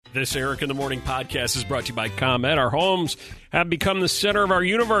This Eric in the Morning podcast is brought to you by ComEd. Our homes have become the center of our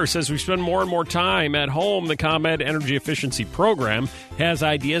universe as we spend more and more time at home. The ComEd Energy Efficiency Program has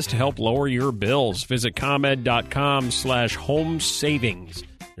ideas to help lower your bills. Visit ComEd.com/home savings.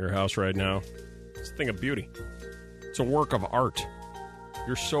 Your house right now, it's a thing of beauty. It's a work of art.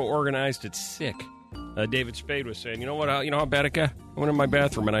 You're so organized, it's sick. David Spade was saying, you know what? You know how bad it got? I went in my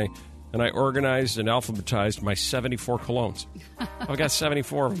bathroom and I organized and alphabetized my 74 colognes. I've got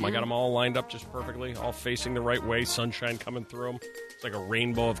 74 of them. I got them all lined up just perfectly, all facing the right way, sunshine coming through them. It's like a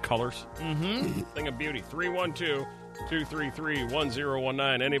rainbow of colors. Mm-hmm. Thing of beauty.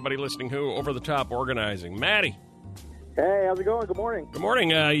 312-233-1019. Anybody listening who? Over the top organizing. Maddie. Hey, how's it going? Good morning. Good morning.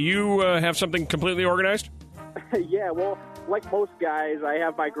 You have something completely organized? Yeah, well, like most guys, I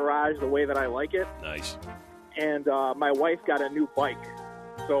have my garage the way that I like it. Nice. And my wife got a new bike,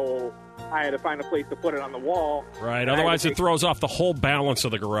 so I had to find a place to put it on the wall. Right, otherwise it throws off the whole balance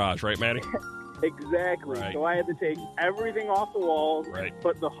of the garage, right, Maddie? Exactly. Right. So I had to take everything off the walls and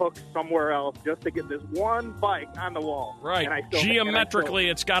put the hooks somewhere else just to get this one bike on the wall. Right. And Geometrically,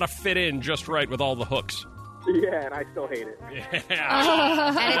 it's got to fit in just right with all the hooks. Yeah, and I still hate it. Yeah. And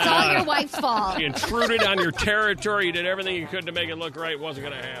it's all your wife's fault. You intruded on your territory. You did everything you could to make it look right. It wasn't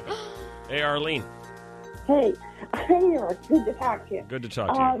going to happen. Hey, Arlene. Hey, Eric, good to talk to you. Good to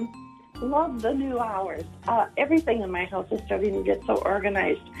talk to you. Love the new hours. Everything in my house is starting to get so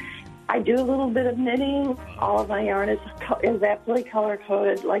organized. I do a little bit of knitting. All of my yarn is absolutely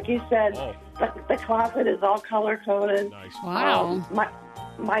color-coded. Like you said, the closet is all color-coded. Nice. Wow.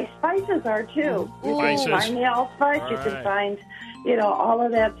 My spices are, too. You Spices. can find the allspice. You can find, all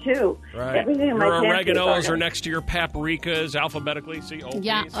of that, too. Right. Everything in my Your pantry is oreganos organized. are next to your paprikas alphabetically. See, O-P.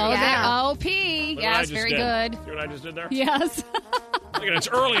 Yeah. See? Oh, Yeah. O-P. Look what I Yes, just very did. good. See what I just did there? Yes. Look at it. It's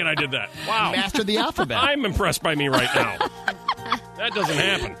early and I did that. Wow. Master the alphabet. I'm impressed by me right now. That doesn't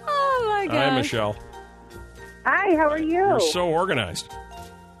happen. Oh, my gosh. Hi, Michelle. Hi, how are you? You're so organized.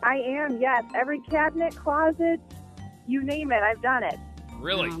 I am, yes. Every cabinet, closet, you name it, I've done it.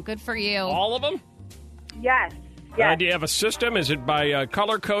 Really? Oh, good for you. All of them? Yes. Yes. Do you have a system? Is it by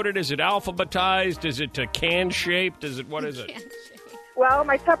color-coded? Is it alphabetized? Is it can-shaped? What is it? Well,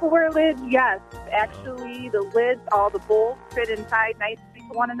 my Tupperware lid, yes. Actually, the lids, all the bowls fit inside nicely to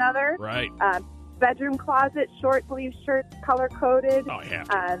one another. Right. Bedroom closet, short sleeve shirts, color-coded. Oh,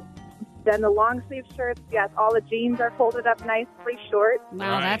 yeah. Then the long sleeve shirts, yes, all the jeans are folded up nicely short.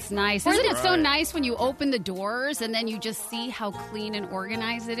 Wow, Right. that's nice. Isn't it so Right. nice when you open the doors and then you just see how clean and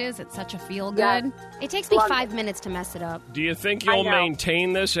organized it is? It's such a feel-good. Yes. It takes me Love 5 minutes to mess it up. Do you think I you'll know.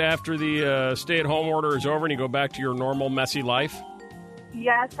 maintain this after the stay-at-home order is over and you go back to your normal messy life?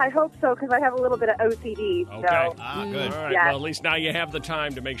 Yes, I hope so, because I have a little bit of OCD. Okay. So. Good. All right. Yes. Well, at least now you have the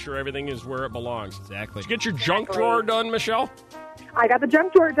time to make sure everything is where it belongs. Exactly. Did you get your junk Exactly. drawer done, Michelle? I got the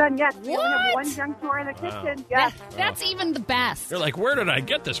junk drawer done, yes. We only have What? one junk drawer in the Wow. kitchen, yes. That's even the best. You're like, where did I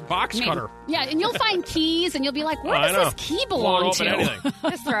get this box Maybe- cutter? Yeah, and you'll find keys, and you'll be like, where I does know. this key Won't belong open to? anything.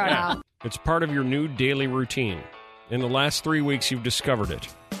 Just throw it out. It's part of your new daily routine. In the last 3 weeks, you've discovered it.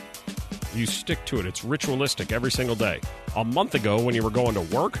 You stick to it. It's ritualistic every single day. A month ago, when you were going to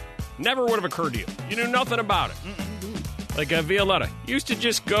work, never would have occurred to you. You knew nothing about it. Like Violetta used to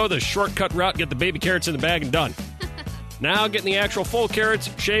just go the shortcut route, get the baby carrots in the bag and done. Now getting the actual full carrots,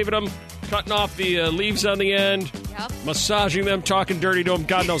 shaving them, cutting off the leaves on the end, Yep. massaging them, talking dirty to them,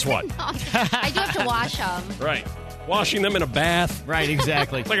 God knows what. I do have to wash them. Right. Washing them in a bath. Right,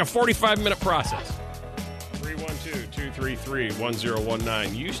 exactly. It's like a 45-minute process.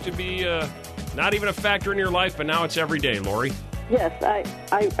 312-233-1019. Used to be not even a factor in your life, but now it's every day, Lori. Yes,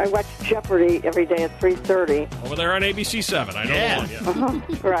 I watch Jeopardy every day at 3:30. Over there on ABC 7. I know Yeah. the one.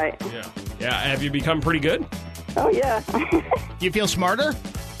 Right. Yeah. Yeah. Have you become pretty good? Oh, yeah. You feel smarter?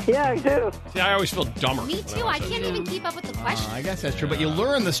 Yeah, I do. See, I always feel dumber. Me when too. I watch can't that. even keep up with the questions. I guess that's true, but you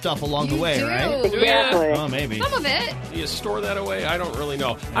learn the stuff along the You way, do. right? Do ya? Exactly. Oh, maybe. Some of it. Do you store that away? I don't really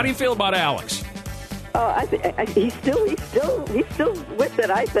know. How do you feel about Alex? He's still with it,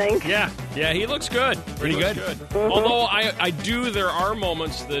 I think. Yeah, he looks good. Pretty He looks good. Although there are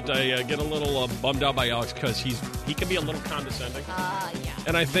moments that I get a little bummed out by Alex because he can be a little condescending. Yeah.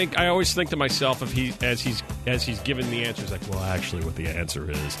 And I always think to myself, if as he's given the answer, he's like, well, actually, what the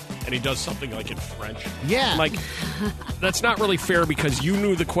answer is, and he does something like in French. Yeah. I'm like, that's not really fair because you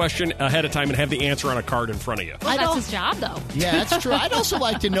knew the question ahead of time and have the answer on a card in front of you. Well, that's his job, though. Yeah, that's true. I'd also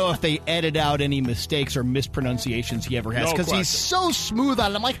like to know if they edit out any mistakes or mispronunciations he ever has No because he's question. so smooth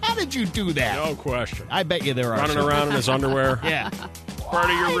on it. I'm like, how did you do that? No question. I bet you there are. Running some. around in his underwear. Yeah. Part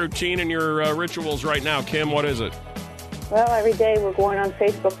of your routine and your rituals right now. Kim, what is it? Well, every day we're going on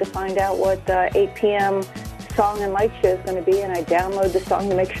Facebook to find out what 8 p.m. song and light show is going to be, and I download the song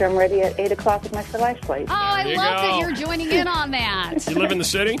to make sure I'm ready at 8 o'clock with my flash light. Oh, I love that you're joining in on that. You live in the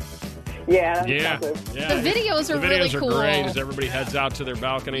city? Yeah. Yeah. The videos are really cool. The videos are great as everybody heads out to their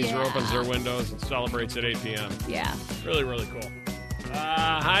balconies or Yeah. opens their windows and celebrates at 8 p.m. Yeah. Really, really cool.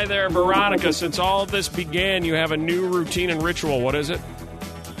 Hi there, Veronica. Since all of this began, you have a new routine and ritual. What is it?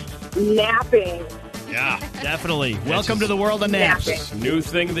 Napping. Yeah. Definitely. Welcome to the world of naps. This new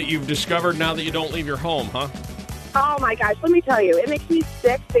thing that you've discovered now that you don't leave your home, huh? Oh, my gosh. Let me tell you, it makes me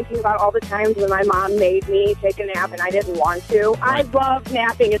sick thinking about all the times when my mom made me take a nap and I didn't want to. I love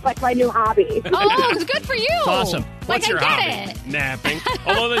napping. It's like my new hobby. Oh, it's good for you. It's awesome. What's your I hobby? get it. Napping.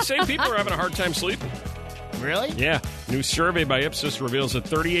 Although they say people are having a hard time sleeping. Really? Yeah. New survey by Ipsos reveals that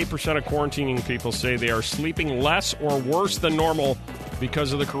 38% of quarantining people say they are sleeping less or worse than normal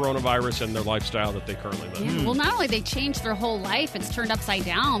because of the coronavirus and their lifestyle that they currently live. Yeah, well, not only they changed their whole life, it's turned upside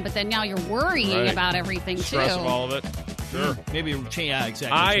down, but then now you're worrying Right. about everything, too. Stress of all of it. Sure. Maybe, yeah,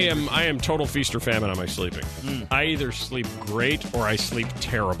 exactly. I am total feast or famine on my sleeping. I either sleep great or I sleep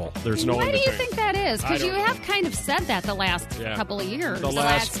terrible. There's no Why in do you between. think that is? I Because you don't know. have kind of said that the last Yeah. couple of years. The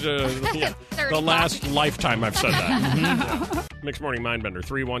last Third the last month. lifetime I've said that. Yeah. Mixed Morning Mindbender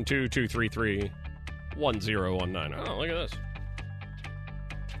 312-233-1019. Oh, look at this.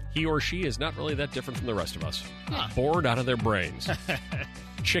 He or she is not really that different from the rest of us. Bored out of their brains.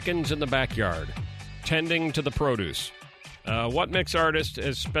 Chickens in the backyard. Tending to the produce. What mix artist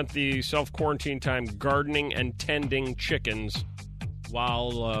has spent the self-quarantine time gardening and tending chickens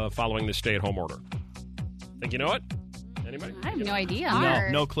while following the stay-at-home order? Think you know it? Anybody? I have no idea.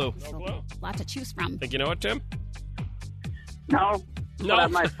 No clue. No clue? A lot to choose from. Think you know it, Tim? No. No.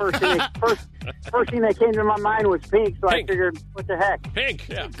 But my first thing that came to my mind was pink, so Pink. I figured, what the heck? Pink,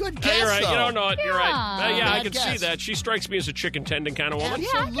 yeah. Good Yeah, you're guess, right. You though. don't know it. You're right. Yeah. Yeah, I Bad can see guess. that. She strikes me as a chicken tending kind of woman. Yeah,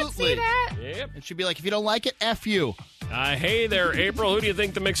 I can see Absolutely. that. Yep. It should be like, if you don't like it, F you. Hey there, April. Who do you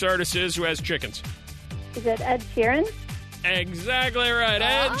think the mix artist is who has chickens? Is it Ed Sheeran? Exactly right.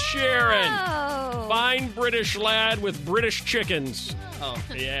 Ed Sheeran. Oh. Fine British lad with British chickens. Oh.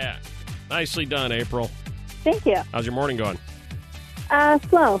 Yeah. Nicely done, April. Thank you. How's your morning going?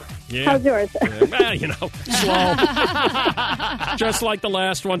 Slow. Yeah. How's yours? Well, you know, slow. Just like the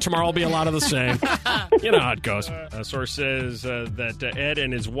last one, tomorrow will be a lot of the same. You know how it goes. A source says that Ed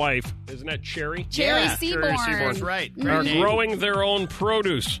and his wife, isn't that Cherry? Cherry Yeah, Seaborn. That's right. Are Great name. growing their own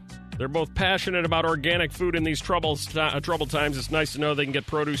produce. They're both passionate about organic food in these troubled times. It's nice to know they can get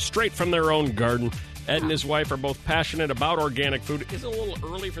produce straight from their own garden. Ed and his wife are both passionate about organic food. Is it a little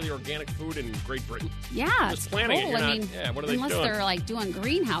early for the organic food in Great Britain? Yeah, Just it's planting it, cool. you're I not- mean, yeah, what are they unless doing? they're like doing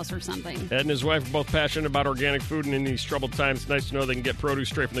greenhouse or something. Ed and his wife are both passionate about organic food, and in these troubled times, it's nice to know they can get produce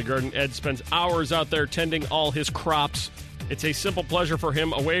straight from the garden. Ed spends hours out there tending all his crops. It's a simple pleasure for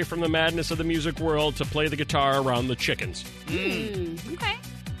him, away from the madness of the music world, to play the guitar around the chickens. Okay.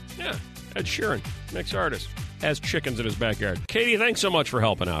 Yeah, Ed Sheeran, mix artist, has chickens in his backyard. Katie, thanks so much for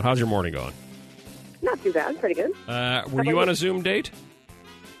helping out. How's your morning going? Not too bad. Pretty good. Were you on a Zoom date?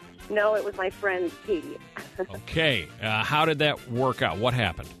 No, it was my friend Katie. Okay. How did that work out? What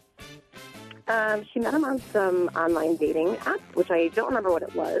happened? She met him on some online dating app, which I don't remember what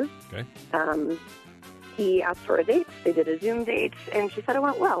it was. Okay. He asked for a date. They did a Zoom date, and she said it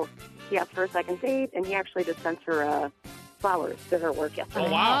went well. He asked for a second date, and he actually just sent her flowers to her work yesterday.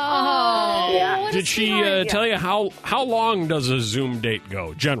 Oh, wow. Oh, Yeah. what a Did she sweetheart. tell you how long does a Zoom date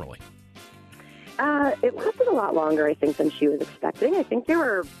go, generally? It lasted a lot longer, I think, than she was expecting. I think they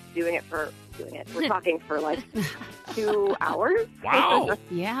were We're talking for like 2 hours. Wow.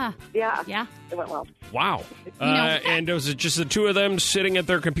 Yeah. Yeah. It went well. Wow. You know- And was it just the two of them sitting at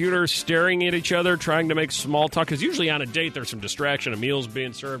their computer, staring at each other, trying to make small talk? Because usually on a date, there's some distraction, a meal's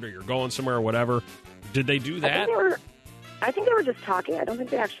being served, or you're going somewhere or whatever. Did they do that? I think they were just talking. I don't think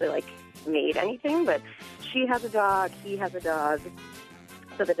they actually like made anything, but she has a dog, he has a dog.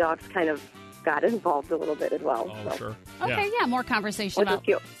 So the dogs kind of got involved a little bit as well. Oh, so. sure. Okay, yeah, more conversation Which is about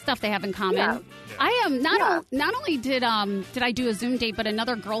cute. stuff they have in common. Yeah. I am not only did I do a Zoom date, but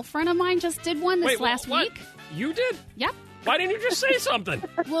another girlfriend of mine just did one this Wait, last what? week. You did? Yep. Why didn't you just say something?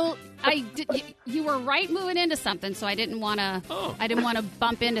 Well, I did, you were right moving into something, so I didn't want to. Oh. I didn't want to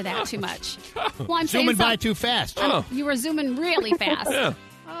bump into that too much. Well, I'm Zooming saying by some- too fast. Oh. You were zooming really fast. Yeah.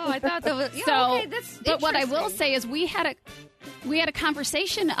 Oh, I thought that was So, okay, that's but what I will interesting. say is we had a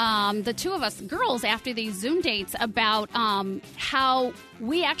conversation, the two of us girls, after these Zoom dates about how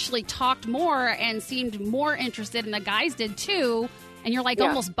we actually talked more and seemed more interested, and the guys did too. And you're like Yeah.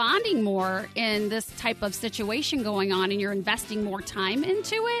 almost bonding more in this type of situation going on, and you're investing more time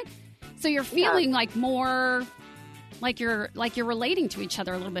into it. So you're feeling like more like you're relating to each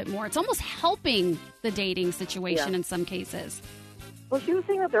other a little bit more. It's almost helping the dating situation in some cases. Well, she was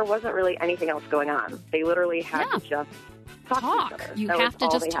saying that there wasn't really anything else going on. They literally had to just talk to each other. You that have to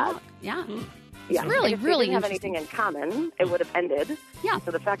just had. talk. Yeah. Yeah. Really, if they really didn't have anything in common, it would have ended. Yeah.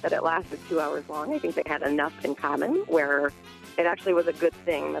 So the fact that it lasted 2 hours long, I think they had enough in common where it actually was a good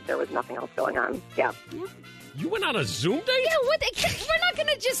thing that there was nothing else going on. Yeah. You went on a Zoom date? Yeah, we're not going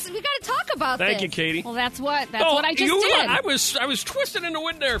to just, we got to talk about this. Thank you, Katie. Well, that's what I just did. I was twisted in the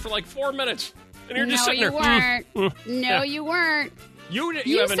wind there for like 4 minutes. And you're just sitting you there. Weren't. No, you weren't. You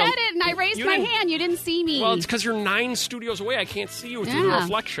said it, and I raised my hand. You didn't see me. Well, it's because you're 9 studios away. I can't see you through the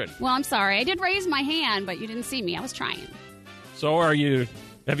reflection. Well, I'm sorry. I did raise my hand, but you didn't see me. I was trying. So have you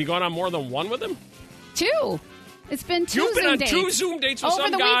gone on more than one with him? 2. It's been 2 You've been Zoom on dates. 2 Zoom dates with over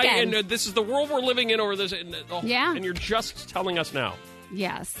some the guy, weekend. and this is the world we're living in over this. And you're just telling us now.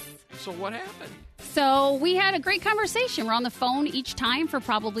 Yes. So what happened? So we had a great conversation. We're on the phone each time for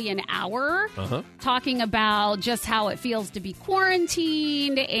probably an hour, talking about just how it feels to be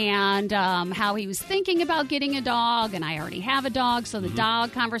quarantined and how he was thinking about getting a dog. And I already have a dog, so the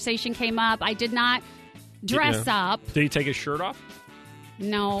dog conversation came up. I did not dress up. Did he take his shirt off?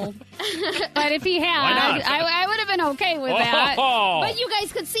 No. But if he had, I would have been okay with that. But you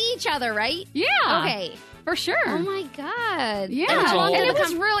guys could see each other, right? Yeah. Okay. For sure. Oh, my God. Yeah. And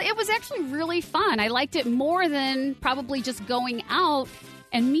it was actually really fun. I liked it more than probably just going out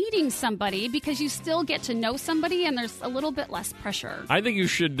and meeting somebody because you still get to know somebody and there's a little bit less pressure. I think you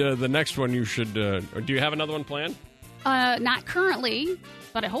should, the next one you should, do you have another one planned? Not currently,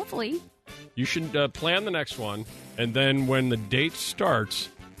 but hopefully. You should plan the next one, and then when the date starts,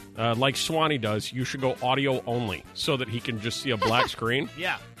 like Swanee does, you should go audio only so that he can just see a black screen.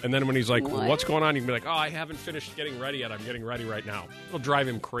 Yeah. And then when he's like, what's going on? You can be like, I haven't finished getting ready yet. I'm getting ready right now. It'll drive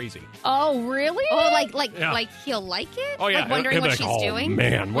him crazy. Oh, really? Oh, like he'll like it? Oh, yeah. Like wondering what she's doing?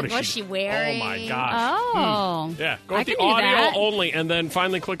 Man, what is she wearing? Oh, my gosh. Oh. Yeah, go with the audio only, and then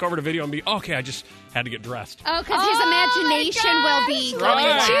finally click over to video and be, okay, I just had to get dressed. Oh, because his imagination will be going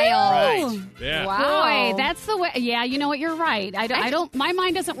wild. Right. Yeah. Wow. Boy, that's the way. Yeah, you know what? You're right. I don't. My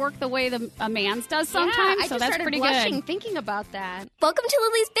mind doesn't work the way a man's does sometimes. So that's pretty good. Thinking about that. Welcome to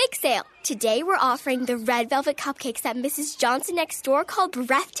Lily's Bake Sale. Today we're offering the red velvet cupcakes at Mrs. Johnson next door called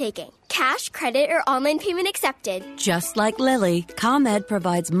Breathtaking. Cash, credit, or online payment accepted. Just like Lily, ComEd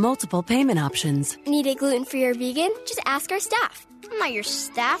provides multiple payment options. Need it gluten-free or vegan? Just ask our staff. I'm not your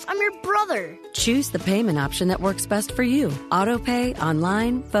staff. I'm your brother. Choose the payment option that works best for you. Auto pay,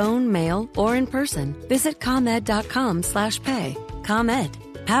 online, phone, mail, or in person. Visit ComEd.com/pay. ComEd,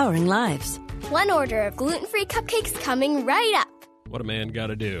 powering lives. One order of gluten-free cupcakes coming right up. What a man got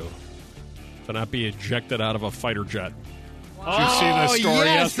to do to not be ejected out of a fighter jet. Did you see this story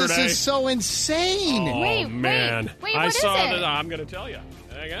yesterday? This is so insane. Oh, man. Wait, I what saw is it? that. I'm going to tell you.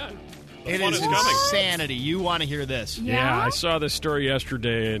 Hang on. It is insanity. You want to hear this. Yeah, I saw this story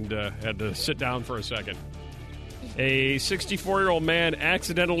yesterday and had to sit down for a second. A 64-year-old man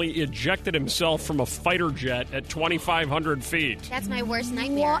accidentally ejected himself from a fighter jet at 2,500 feet. That's my worst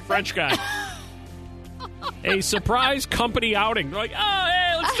nightmare. French guy. A surprise company outing. Like,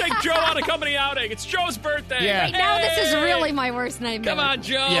 hey, let's take Joe on a company outing. It's Joe's birthday. Yeah. Wait, now this is really my worst nightmare. Come on,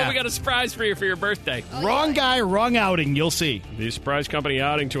 Joe. Yeah. We got a surprise for you for your birthday. Wrong guy, wrong outing. You'll see. The surprise company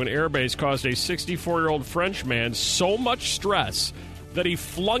outing to an airbase caused a 64-year-old French man so much stress that he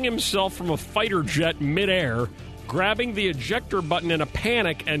flung himself from a fighter jet midair, grabbing the ejector button in a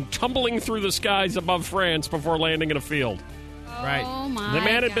panic and tumbling through the skies above France before landing in a field. Right. Oh, my The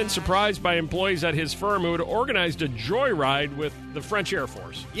man had God. been surprised by employees at his firm who had organized a joyride with the French Air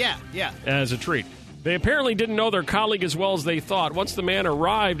Force Yeah. as a treat. They apparently didn't know their colleague as well as they thought. Once the man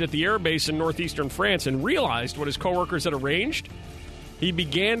arrived at the airbase in northeastern France and realized what his coworkers had arranged, he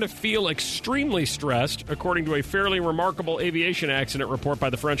began to feel extremely stressed, according to a fairly remarkable aviation accident report by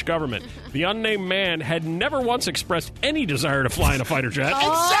the French government. The unnamed man had never once expressed any desire to fly in a fighter jet.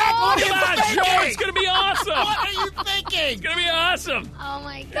 Exactly. Come on, Joe, it's going to be awesome. What are you thinking? It's going to be awesome. Oh,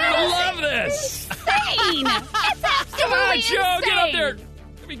 my You're going to God. love this. Insane. It's absolutely Come on, Joe, insane. get up there.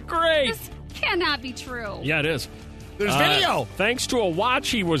 It'll be great. This cannot be true. Yeah, it is. There's video. Thanks to a watch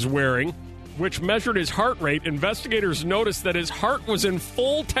he was wearing, which measured his heart rate, investigators noticed that his heart was in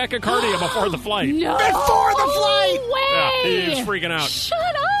full tachycardia before the flight. No Before the flight. Yeah, way. he was freaking out. Shut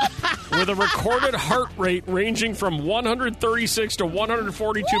up. With a recorded heart rate ranging from 136 to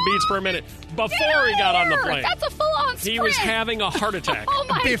 142 beats per minute before he got on the plane. That's a full-on sprint. He was having a heart attack. Oh,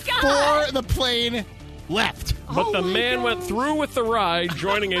 my Before God. the plane left. But the my man God. went through with the ride,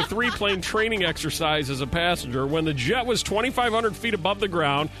 joining a 3-plane training exercise as a passenger. When the jet was 2,500 feet above the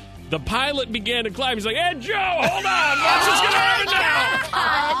ground, The pilot began to climb. He's like, "Hey, Joe, hold on. Watch what's going to happen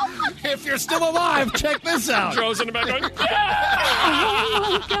now." If you're still alive, check this out. Joe's in the back going, "Yeah!"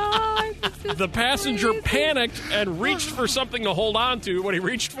 Oh, my God. The passenger panicked and reached for something to hold on to. What he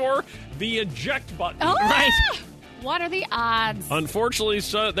reached for? The eject button. Oh, Right. What are the odds? Unfortunately,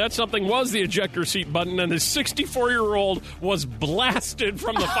 that something was the ejector seat button, and his 64-year-old was blasted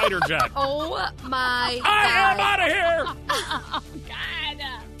from the fighter jet. Oh, my God. I am out of here! Oh,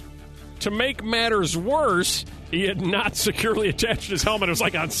 God. To make matters worse, he had not securely attached his helmet. It was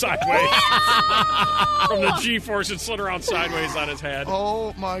like on sideways. From the G-force, it slid around sideways on his head.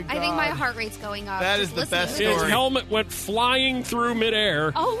 Oh, my God. I think my heart rate's going up. That just is the listening best to His this. story. helmet went flying through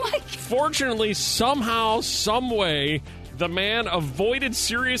midair. Oh, my God. Fortunately, somehow, someway, the man avoided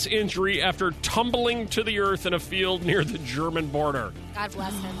serious injury after tumbling to the earth in a field near the German border. God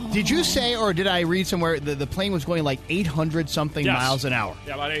bless him. Did you say, or did I read somewhere, the plane was going like 800-something Yes. miles an hour?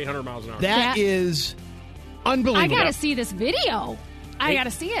 Yeah, about 800 miles an hour. That is I unbelievable. got to see this video. I got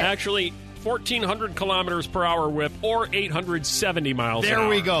to see it. Actually, 1,400 kilometers per hour whip, or 870 miles an hour. There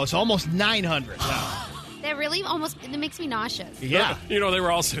we go. So almost 900. That really almost it makes me nauseous. Yeah. You know, they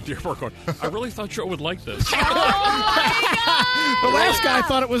were all sitting at the airport going, I really thought Joe would like this. The last guy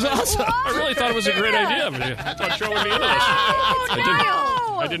thought it was awesome. I really thought it was a great idea. But I thought Joe would be into this.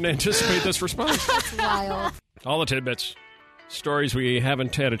 I didn't anticipate this response. That's wild. All the tidbits, stories we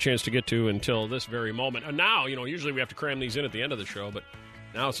haven't had a chance to get to until this very moment. And now, you know, usually we have to cram these in at the end of the show, but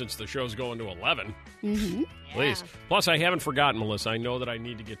now since the show's going to 11, please. Plus, I haven't forgotten, Melissa. I know that I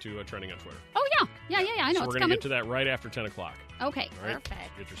need to get to trending on Twitter. Oh, yeah. Yeah. I know So we're it's going to coming. get to that right after 10 o'clock. Okay. All right?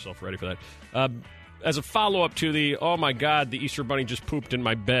 Perfect. Get yourself ready for that. As a follow-up to the, oh, my God, the Easter Bunny just pooped in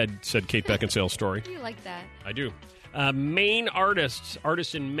my bed, said Kate Beckinsale story. You like that? I do. Maine artists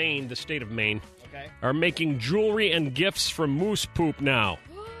in Maine, the state of Maine, are making jewelry and gifts from moose poop now.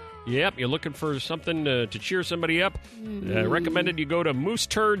 Yep, you're looking for something to cheer somebody up? Recommended you go to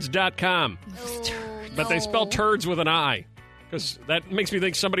mooseturds.com. But they spell turds with an I, because that makes me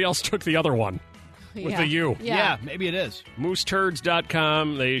think somebody else took the other one with the U. Yeah, maybe it is.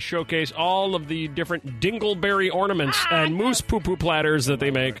 Mooseturds.com. They showcase all of the different dingleberry ornaments and moose poo-poo platters that they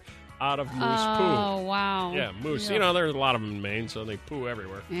make out of moose poo. Oh, wow. Yeah, moose. You know, there's a lot of them in Maine, so they poo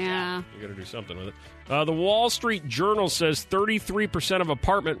everywhere. Yeah. You got to do something with it. The Wall Street Journal says 33% of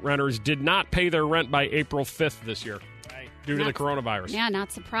apartment renters did not pay their rent by April 5th this year due to the coronavirus. Yeah,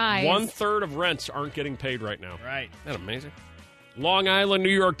 not surprised. 1/3 of rents aren't getting paid right now. Right. Isn't that amazing? Long Island, New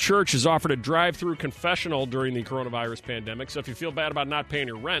York Church has offered a drive-through confessional during the coronavirus pandemic. So if you feel bad about not paying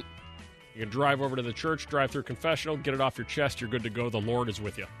your rent, you can drive over to the church, drive-through confessional, get it off your chest. You're good to go. The Lord is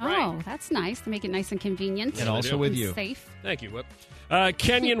with you. Oh, that's nice to make it nice and convenient. And also with you. Safe. Thank you, Whip.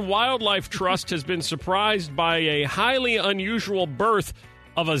 Kenyan Wildlife Trust has been surprised by a highly unusual birth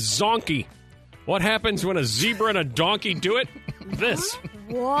of a zonkey. What happens when a zebra and a donkey do it? This.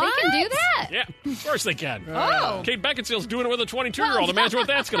 What? They can do that? Yeah, of course they can. Oh. Kate Beckinsale's doing it with a 22-year-old. Imagine what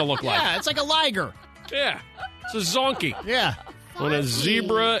that's going to look like. Yeah, it's like a liger. Yeah, it's a zonkey. Yeah. When a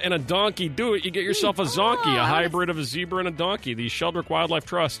zebra and a donkey do it, you get yourself a zonkey, a hybrid of a zebra and a donkey. The Sheldrick Wildlife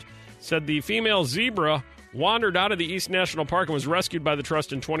Trust said the female zebra wandered out of the East National Park and was rescued by the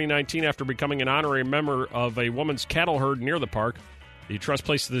trust in 2019 after becoming an honorary member of a woman's cattle herd near the park. The trust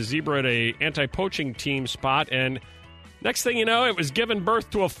placed the zebra at a anti-poaching team spot, and next thing you know, it was given birth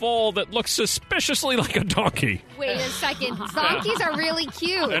to a foal that looks suspiciously like a donkey. Wait a second. Zonkies are really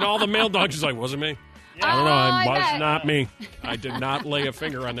cute. And all the male dogs is like, wasn't me. I don't know. It was not me. I did not lay a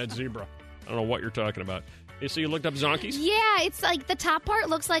finger on that zebra. I don't know what you're talking about. So you looked up zonkies? Yeah, it's like the top part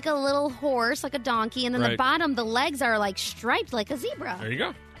looks like a little horse, like a donkey, and then the bottom, the legs are like striped like a zebra. There you go.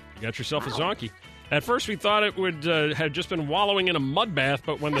 You got yourself a zonkey. At first, we thought it would have just been wallowing in a mud bath,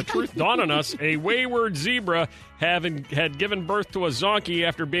 but when the truth dawned on us, a wayward zebra had given birth to a zonkey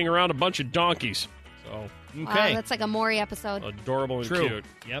after being around a bunch of donkeys. So, Wow, that's like a Maury episode. Adorable and True. cute.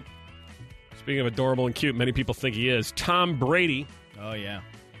 Yep. Speaking of adorable and cute, many people think he is. Tom Brady Oh, yeah.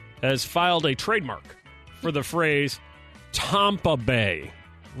 has filed a trademark for the phrase Tampa Bay.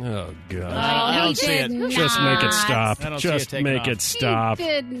 Oh, God. I don't see it. Just make it stop. I don't see it Just taking make off. it stop. He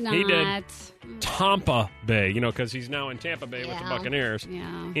did not. He did. Tampa Bay, because he's now in Tampa Bay with the Buccaneers.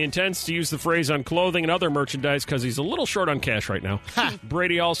 Yeah. He intends to use the phrase on clothing and other merchandise because he's a little short on cash right now.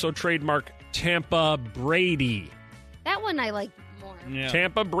 Brady also trademarked Tampa Brady. That one I like more. Yeah.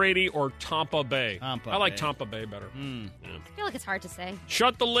 Tampa Brady or Tampa Bay. Tampa I like Bay. Tampa Bay better. I feel like it's hard to say.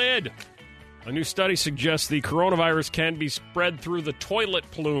 Shut the lid. A new study suggests the coronavirus can be spread through the toilet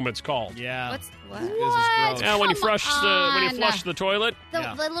plume, it's called. Yeah. What? This is gross. Yeah, when you flush on. the toilet,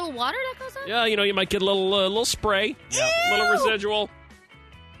 The little water that goes on? yeah, you might get a little spray, a little residual.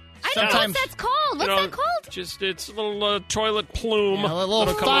 I I don't know what that's called. What's that called? Just it's a little toilet plume. Yeah, a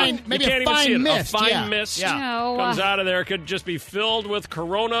little fine, maybe you can't a fine even see mist. It. A fine mist comes out of there. Could just be filled with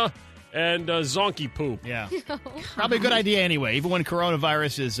corona and zonky poop. Yeah. Probably a good idea anyway, even when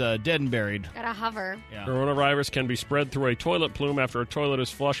coronavirus is dead and buried. Gotta hover. Yeah. Coronavirus can be spread through a toilet plume after a toilet is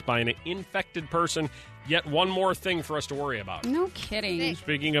flushed by an infected person. Yet one more thing for us to worry about. No kidding.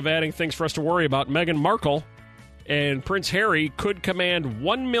 Speaking of adding things for us to worry about, Meghan Markle and Prince Harry could command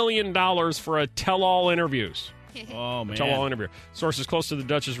 $1 million for a tell-all interviews. Oh, man. Tell-all interview. Sources close to the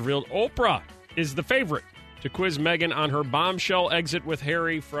Duchess revealed Oprah is the favorite to quiz Meghan on her bombshell exit with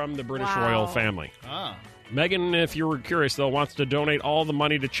Harry from the British royal family. Ah. Meghan, if you were curious, though, wants to donate all the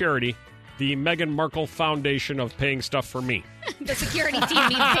money to charity, the Meghan Markle Foundation of Paying Stuff for Me. The security team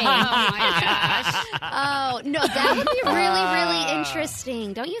needs paying. Oh, my gosh. Oh, no, that would be really, really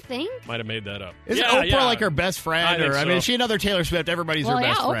interesting, don't you think? Might have made that up. Isn't Oprah like her best friend? I mean, is she another Taylor Swift? Everybody's her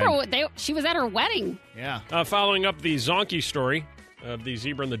best friend. Oprah, she was at her wedding. Yeah. Following up the Zonky story of the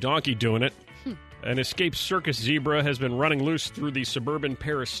zebra and the donkey doing it, an escaped circus zebra has been running loose through the suburban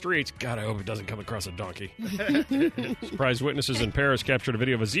Paris streets. God, I hope it doesn't come across a donkey. Surprised witnesses in Paris captured a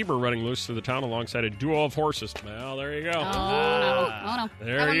video of a zebra running loose through the town alongside a duo of horses. Well, there you go. Oh, no.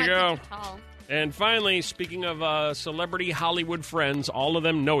 There you go. And finally, speaking of celebrity Hollywood friends, all of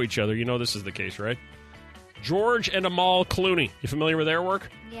them know each other. You know this is the case, right? George and Amal Clooney. You familiar with their work?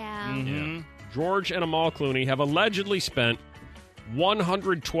 Yeah. Mm-hmm. Yeah. George and Amal Clooney have allegedly spent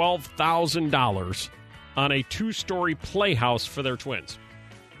 $112,000 on a 2-story playhouse for their twins.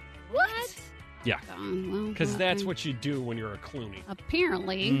 What? Yeah. Because that's what you do when you're a Clooney.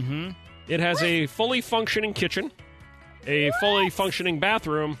 Apparently. Mm-hmm. It has a fully functioning kitchen, a fully functioning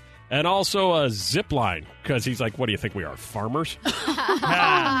bathroom, and also a zip line. Because he's like, what do you think we are, farmers?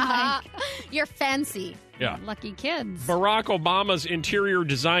 You're fancy. Yeah. Lucky kids. Barack Obama's interior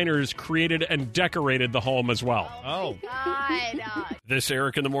designers created and decorated the home as well. Oh. This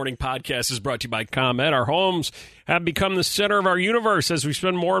Eric in the Morning podcast is brought to you by ComEd. Our homes have become the center of our universe as we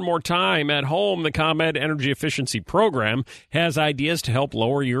spend more and more time at home. The ComEd Energy Efficiency Program has ideas to help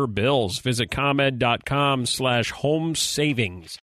lower your bills. Visit ComEd.com/home savings.